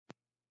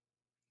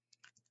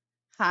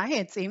Hi,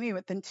 it's Amy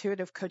with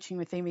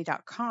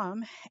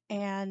intuitivecoachingwithamy.com.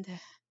 And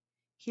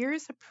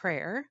here's a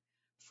prayer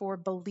for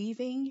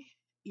believing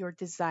your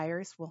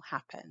desires will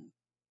happen.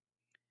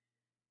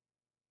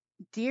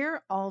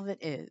 Dear all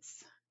that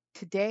is,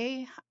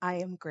 today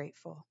I am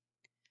grateful.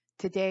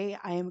 Today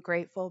I am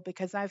grateful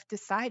because I've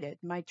decided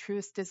my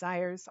truest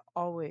desires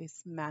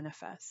always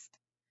manifest.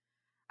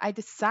 I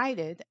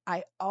decided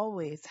I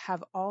always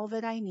have all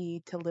that I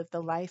need to live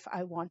the life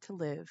I want to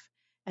live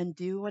and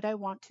do what I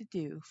want to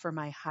do for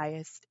my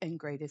highest and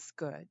greatest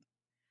good.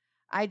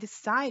 I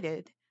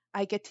decided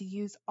I get to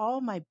use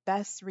all my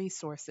best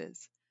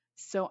resources,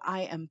 so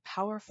I am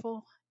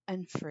powerful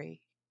and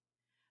free.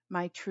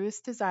 My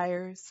truest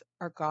desires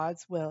are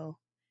God's will,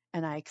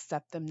 and I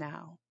accept them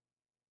now.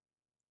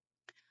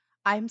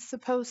 I'm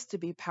supposed to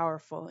be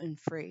powerful and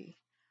free.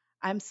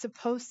 I'm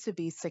supposed to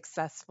be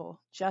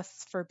successful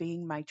just for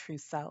being my true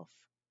self.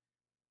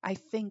 I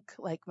think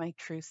like my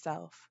true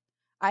self.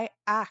 I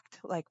act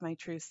like my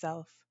true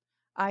self.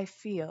 I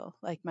feel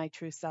like my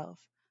true self.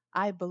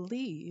 I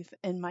believe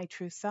in my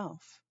true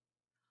self.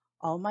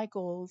 All my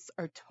goals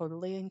are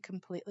totally and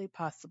completely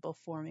possible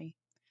for me.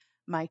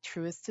 My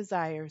truest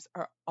desires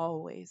are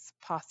always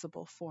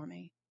possible for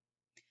me.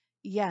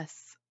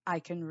 Yes, I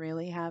can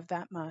really have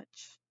that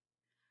much.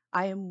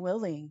 I am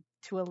willing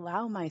to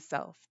allow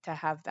myself to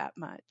have that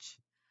much.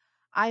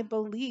 I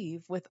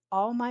believe with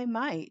all my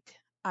might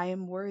I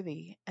am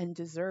worthy and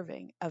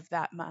deserving of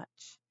that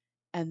much,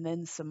 and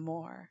then some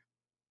more.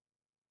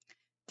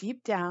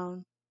 Deep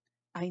down,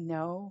 I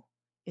know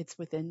it's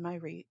within my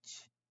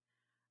reach.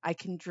 I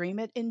can dream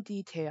it in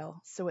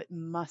detail, so it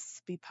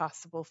must be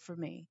possible for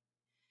me.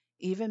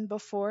 Even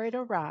before it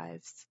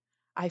arrives,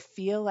 I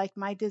feel like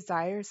my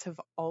desires have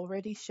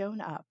already shown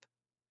up.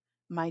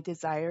 My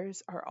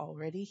desires are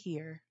already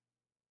here.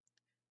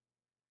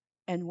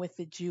 And with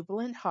a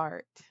jubilant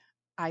heart,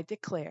 I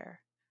declare,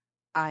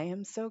 I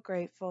am so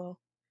grateful.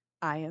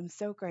 I am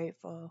so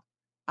grateful.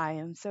 I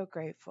am so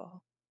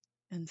grateful.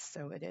 And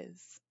so it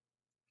is.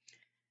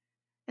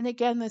 And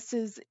again, this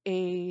is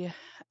a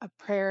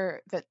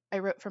prayer that I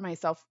wrote for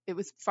myself. It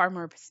was far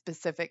more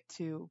specific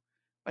to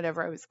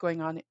whatever I was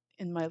going on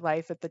in my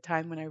life at the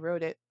time when I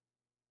wrote it.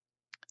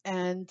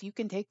 And you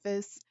can take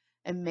this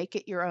and make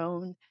it your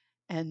own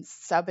and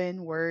sub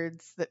in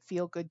words that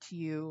feel good to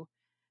you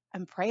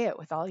and pray it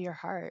with all your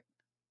heart.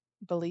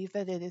 Believe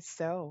that it is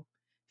so.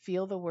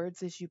 Feel the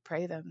words as you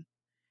pray them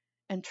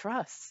and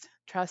trust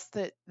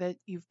that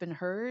you've been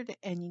heard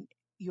and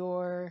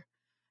your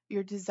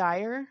your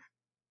desire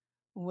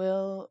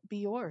will be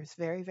yours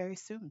very, very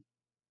soon.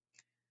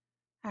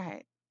 All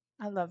right.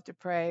 I love to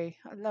pray.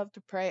 I love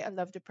to pray. I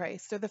love to pray.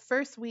 So, the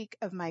first week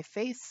of my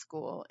faith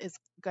school is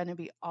going to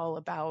be all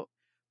about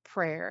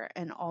prayer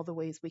and all the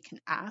ways we can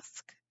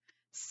ask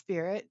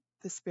Spirit,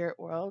 the spirit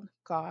world,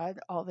 God,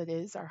 all that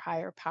is, our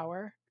higher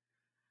power,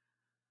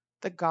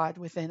 the God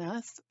within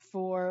us,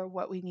 for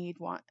what we need,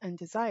 want, and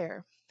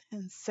desire.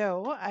 And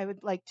so, I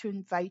would like to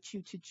invite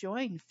you to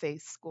join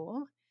faith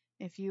school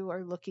if you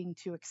are looking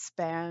to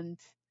expand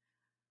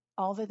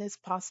all that is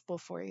possible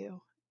for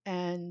you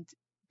and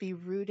be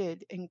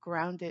rooted and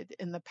grounded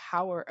in the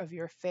power of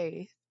your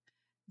faith,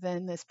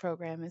 then this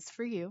program is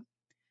for you.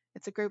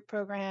 It's a group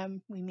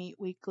program. We meet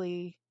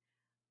weekly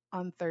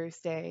on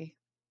Thursday,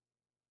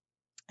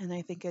 and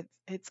I think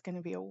it's going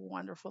to be a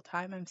wonderful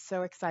time. I'm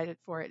so excited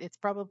for it. It's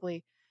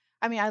probably,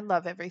 I mean, I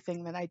love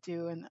everything that I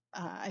do, and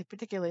I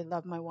particularly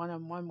love my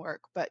one-on-one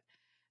work, but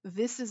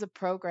this is a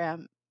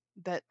program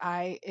that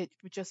it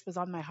just was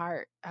on my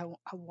heart. I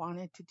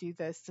wanted to do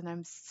this, and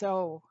I'm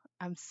so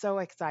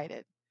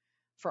excited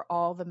for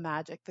all the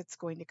magic that's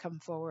going to come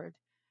forward.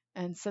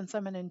 And since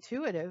I'm an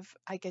intuitive,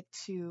 I get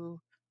to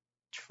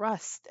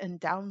trust and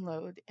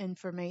download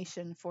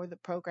information for the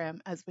program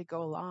as we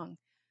go along.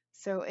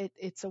 So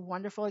it's a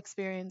wonderful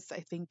experience. I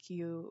think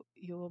you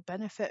will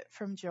benefit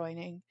from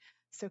joining.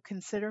 So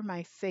consider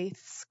my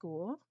faith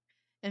school.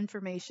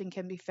 Information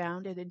can be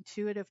found at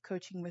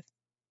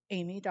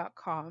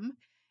intuitivecoachingwithamy.com,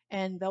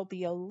 and there'll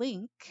be a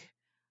link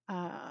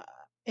uh,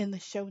 in the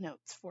show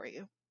notes for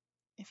you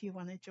if you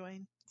want to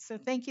join. So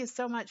thank you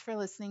so much for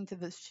listening to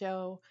this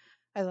show.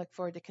 I look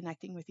forward to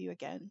connecting with you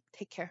again.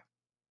 Take care.